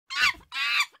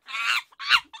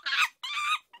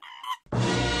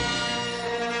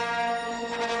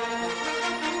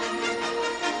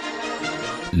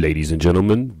Ladies and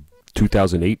gentlemen,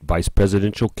 2008 vice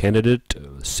presidential candidate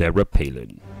Sarah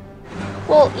Palin.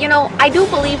 Well, you know, I do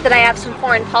believe that I have some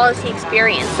foreign policy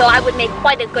experience, so I would make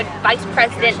quite a good vice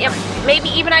president. Maybe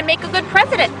even I'd make a good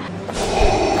president.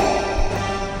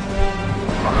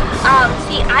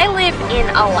 See, I live in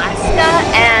Alaska,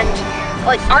 and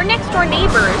like our next door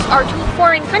neighbors are two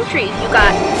foreign countries. You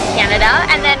got Canada,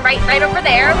 and then right over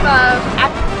there,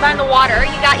 on the water,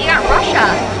 you got Russia.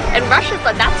 And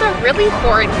that's a really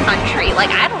foreign country. Like,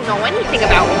 I don't know anything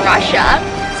about Russia,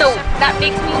 so that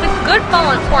makes me with good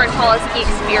foreign policy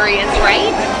experience,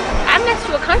 right? I'm next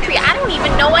to a country I don't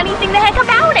even know anything the heck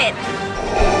about it.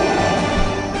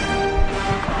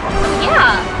 So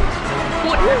yeah,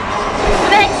 Putin. Who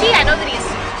the heck is he? I know that he's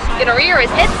gonna rear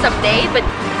his head someday, but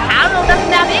I don't know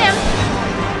nothing about him.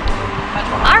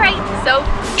 Alright, so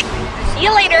see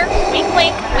you later. Wink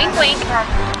wink, wink wink.